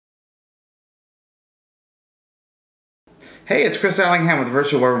Hey, it's Chris Allingham with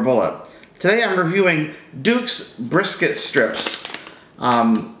Virtual Weber Bullet. Today I'm reviewing Duke's brisket strips.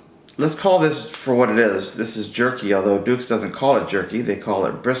 Let's call this for what it is. This is jerky, although Duke's doesn't call it jerky, they call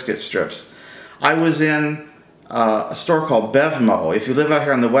it brisket strips. I was in a store called BevMo. If you live out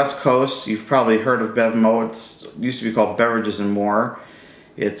here on the West Coast, you've probably heard of BevMo. It used to be called Beverages and More.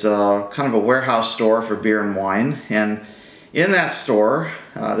 It's kind of a warehouse store for beer and wine. And in that store,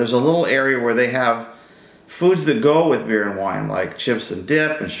 there's a little area where they have foods that go with beer and wine, like chips and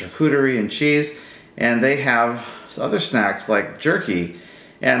dip and charcuterie and cheese. And they have other snacks like jerky.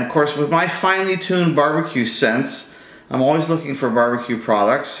 And of course, with my finely tuned barbecue sense, I'm always looking for barbecue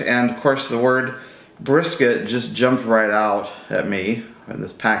products. And of course, the word brisket just jumped right out at me in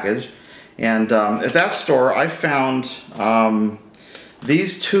this package. And at that store, I found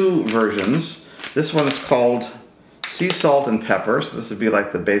these two versions. This one is called sea salt and pepper, so this would be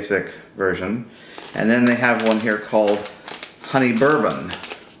like the basic version. And then they have one here called honey bourbon,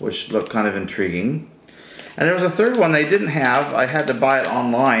 which looked kind of intriguing. And there was a third one they didn't have. I had to buy it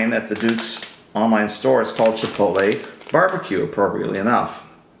online at the Duke's online store. It's called Chipotle Barbecue, appropriately enough.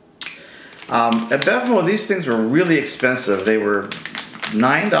 At BevMo, these things were really expensive. They were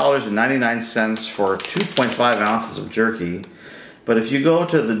 $9.99 for 2.5 ounces of jerky. But if you go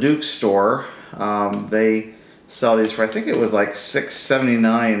to the Duke's store, they sell these for, I think it was like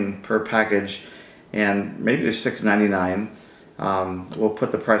 $6.79 per package, and maybe it was $6.99. We'll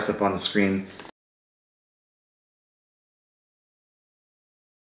put the price up on the screen.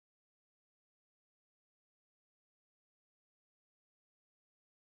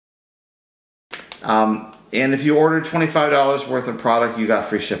 And if you ordered $25 worth of product, you got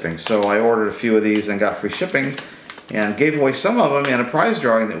free shipping. So I ordered a few of these and got free shipping, and gave away some of them in a prize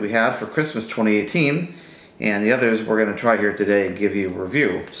drawing that we had for Christmas 2018. And the others we're going to try here today and give you a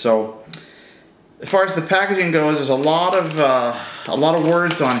review. So as far as the packaging goes, there's a lot of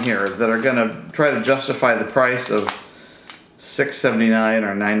words on here that are going to try to justify the price of $6.79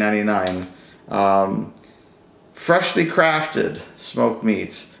 or $9.99. Freshly crafted smoked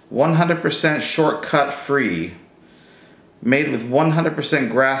meats, 100% shortcut free, made with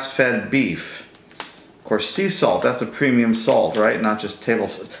 100% grass-fed beef. Of course, sea salt, that's a premium salt, right? Not just table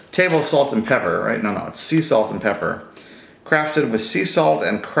salt and pepper, right? No, it's sea salt and pepper. Crafted with sea salt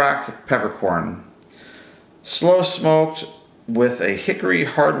and cracked peppercorn. Slow smoked with a hickory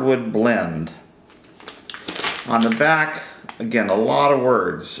hardwood blend. On the back, again, a lot of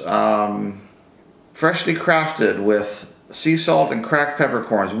words. Freshly crafted with sea salt and cracked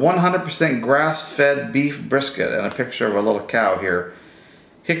peppercorns. 100% grass-fed beef brisket, and a picture of a little cow here.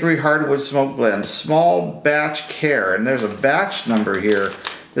 Hickory hardwood smoke blend, small batch care, and there's a batch number here.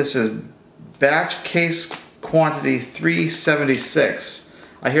 This is batch case quantity 376.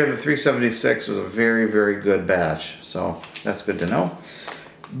 I hear the 376 was a very, very good batch, so that's good to know.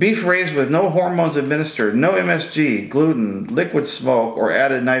 Beef raised with no hormones administered, no MSG, gluten, liquid smoke, or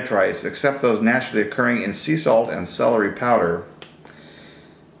added nitrites, except those naturally occurring in sea salt and celery powder.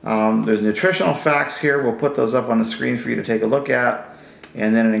 There's nutritional facts here. We'll put those up on the screen for you to take a look at.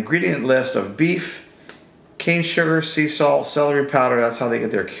 And then an ingredient list of beef, cane sugar, sea salt, celery powder, that's how they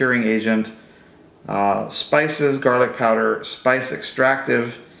get their curing agent, spices, garlic powder, spice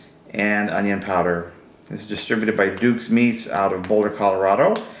extractive, and onion powder. It's distributed by Duke's Meats out of Boulder,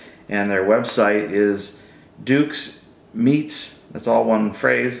 Colorado, and their website is Duke's Meats, that's all one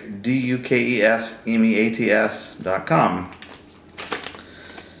phrase, DUKESMEATS.com.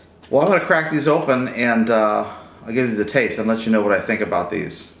 Well, I'm going to crack these open and I'll give these a taste and let you know what I think about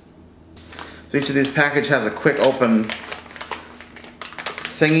these. So each of these packages has a quick open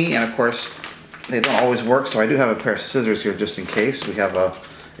thingy, and of course they don't always work, so I do have a pair of scissors here just in case we have a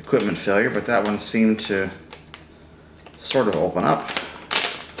equipment failure, but that one seemed to sort of open up.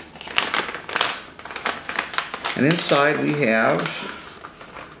 And inside we have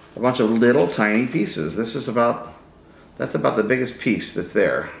a bunch of little tiny pieces. That's about the biggest piece that's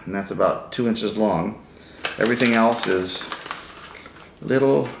there, and that's about 2 inches long. Everything else is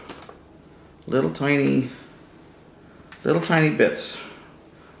little tiny bits.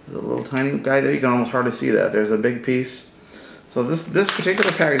 There's a little tiny guy there, you can almost hardly see that. There's a big piece. So this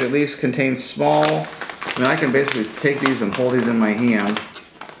particular package at least contains small, I mean, I can basically take these and hold these in my hand,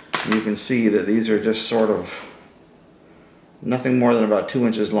 and you can see that these are just sort of nothing more than about 2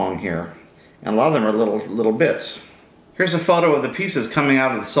 inches long here. And a lot of them are little bits. Here's a photo of the pieces coming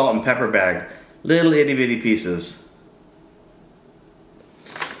out of the salt and pepper bag. Little itty bitty pieces.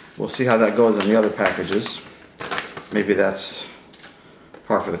 We'll see how that goes in the other packages. Maybe that's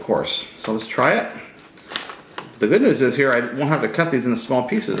par for the course. So let's try it. The good news is here I won't have to cut these into small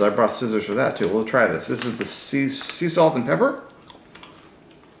pieces. I brought scissors for that too. We'll try this. This is the sea salt and pepper.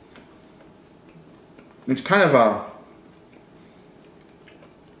 It's kind of a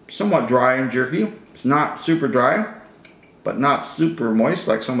somewhat dry jerky. It's not super dry, but not super moist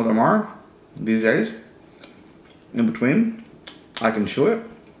like some of them are these days. In between, I can chew it.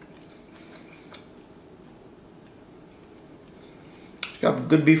 It's got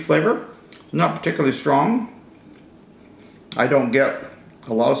good beef flavor, not particularly strong. I don't get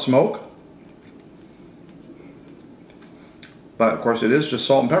a lot of smoke, but of course it is just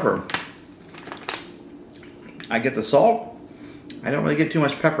salt and pepper. I get the salt. I don't really get too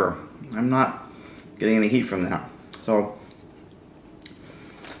much pepper. I'm not getting any heat from that. So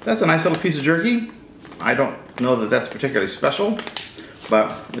that's a nice little piece of jerky. I don't know that that's particularly special,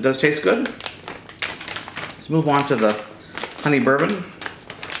 but it does taste good. Let's move on to the honey bourbon.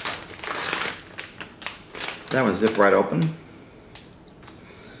 That one zipped right open.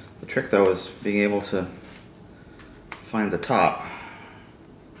 The trick though is being able to find the top.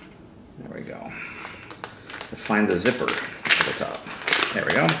 There we go. Find the zipper at the top. There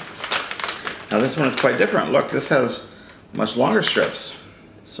we go. Now this one is quite different. Look, this has much longer strips.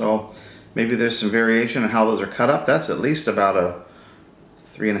 So maybe there's some variation in how those are cut up. That's at least about a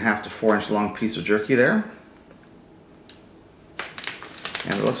 3.5 to 4 inch long piece of jerky there.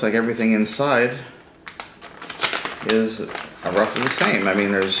 And it looks like everything inside is roughly the same. I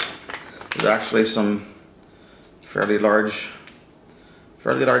mean, there's actually some fairly large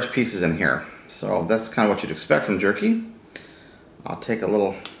pieces in here. So that's kind of what you'd expect from jerky. I'll take a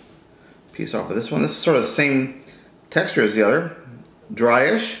little piece off of this one. This is sort of the same texture as the other.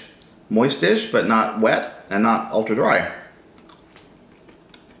 Dryish, moistish, but not wet and not ultra dry.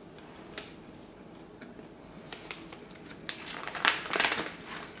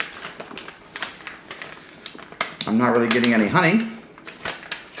 I'm not really getting any honey.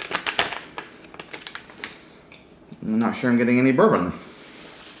 I'm not sure I'm getting any bourbon.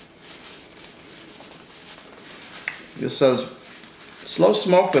 This says slow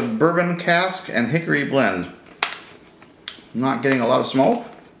smoked with bourbon cask and hickory blend. I'm not getting a lot of smoke.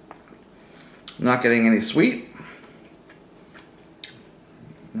 I'm not getting any sweet.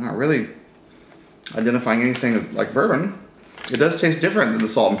 I'm not really identifying anything like bourbon. It does taste different than the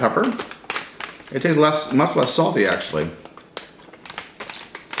salt and pepper. It tastes much less salty actually.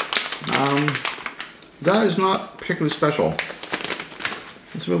 That is not particularly special.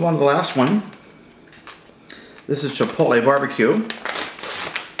 Let's move on to the last one. This is Chipotle barbecue.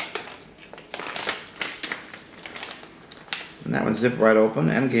 And that one zipped right open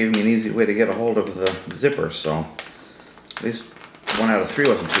and gave me an easy way to get a hold of the zipper, so at least 1 out of 3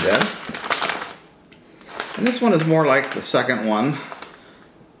 wasn't too bad. And this one is more like the second one.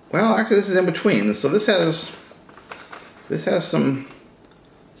 Well, actually this is in between. So this has some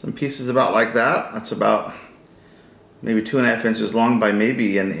pieces about like that. That's about maybe 2.5 inches long by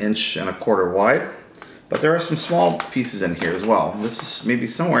maybe 1.25 inches wide. But there are some small pieces in here as well. This is maybe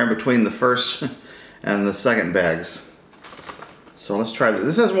somewhere in between the first and the second bags. So let's try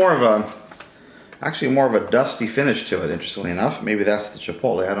this. This has actually more of a dusty finish to it, interestingly enough. Maybe that's the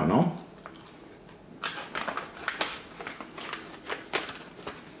Chipotle, I don't know.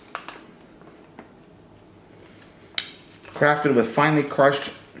 Crafted with finely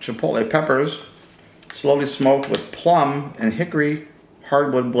crushed Chipotle peppers, slowly smoked with plum and hickory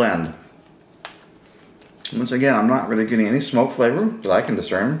hardwood blend. Once again, I'm not really getting any smoke flavor that I can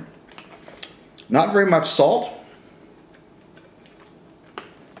discern. Not very much salt.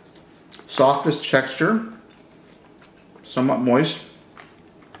 Softest texture. Somewhat moist.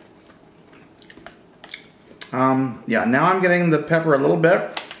 Yeah, now I'm getting the pepper a little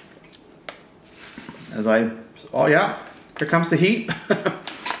bit. Oh yeah, here comes the heat.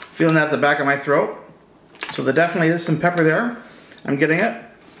 Feeling that at the back of my throat. So there definitely is some pepper there. I'm getting it.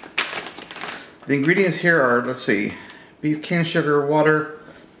 The ingredients here are, let's see, beef cane sugar, water,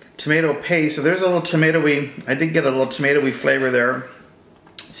 tomato paste. So there's a little tomatoey, I did get a little tomatoey flavor there.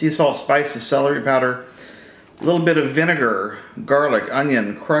 Sea salt, spices, celery powder, a little bit of vinegar, garlic,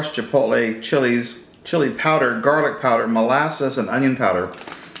 onion, crushed chipotle, chilies, chili powder, garlic powder, molasses, and onion powder.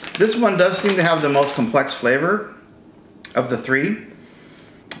 This one does seem to have the most complex flavor of the three.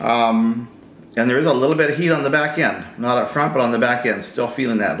 And there is a little bit of heat on the back end. Not up front, but on the back end. Still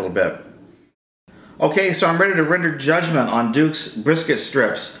feeling that a little bit. Okay, so I'm ready to render judgment on Duke's brisket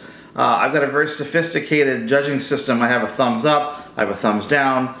strips. I've got a very sophisticated judging system. I have a thumbs up, I have a thumbs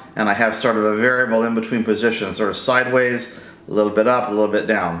down, and I have sort of a variable in between positions, sort of sideways, a little bit up, a little bit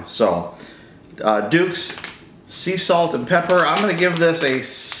down. So, Duke's sea salt and pepper, I'm going to give this a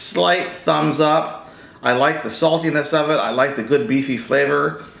slight thumbs up. I like the saltiness of it. I like the good beefy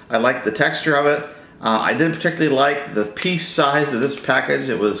flavor. I like the texture of it. I didn't particularly like the piece size of this package.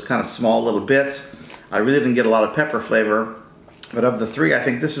 It was kind of small little bits. I really didn't get a lot of pepper flavor. But of the three, I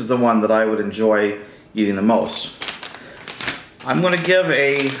think this is the one that I would enjoy eating the most. I'm going to give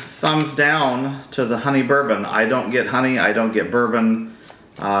a thumbs down to the honey bourbon. I don't get honey, I don't get bourbon,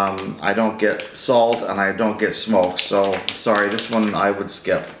 I don't get salt, and I don't get smoke. So, sorry, this one I would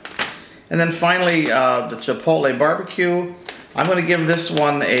skip. And then finally, the Chipotle barbecue. I'm going to give this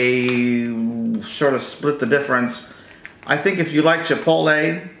one a sort of split the difference. I think if you like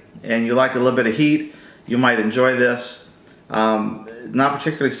Chipotle and you like a little bit of heat, you might enjoy this. Not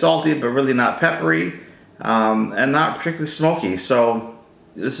particularly salty, but really not peppery, and not particularly smoky. So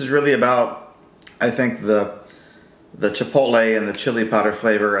this is really about, I think, the Chipotle and the chili powder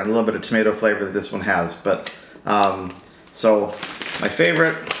flavor and a little bit of tomato flavor that this one has. But so my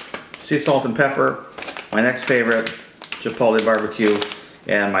favorite, sea salt and pepper. My next favorite, Chipotle barbecue,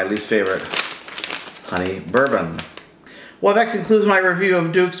 and my least favorite, honey bourbon. Well, that concludes my review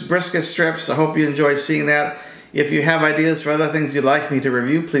of Duke's brisket strips. I hope you enjoyed seeing that. If you have ideas for other things you'd like me to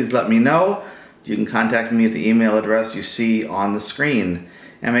review, please let me know. You can contact me at the email address you see on the screen.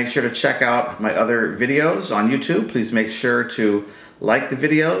 And make sure to check out my other videos on YouTube. Please make sure to like the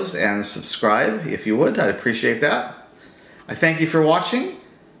videos and subscribe if you would. I'd appreciate that. I thank you for watching.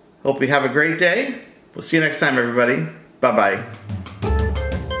 Hope you have a great day. We'll see you next time, everybody. Bye-bye.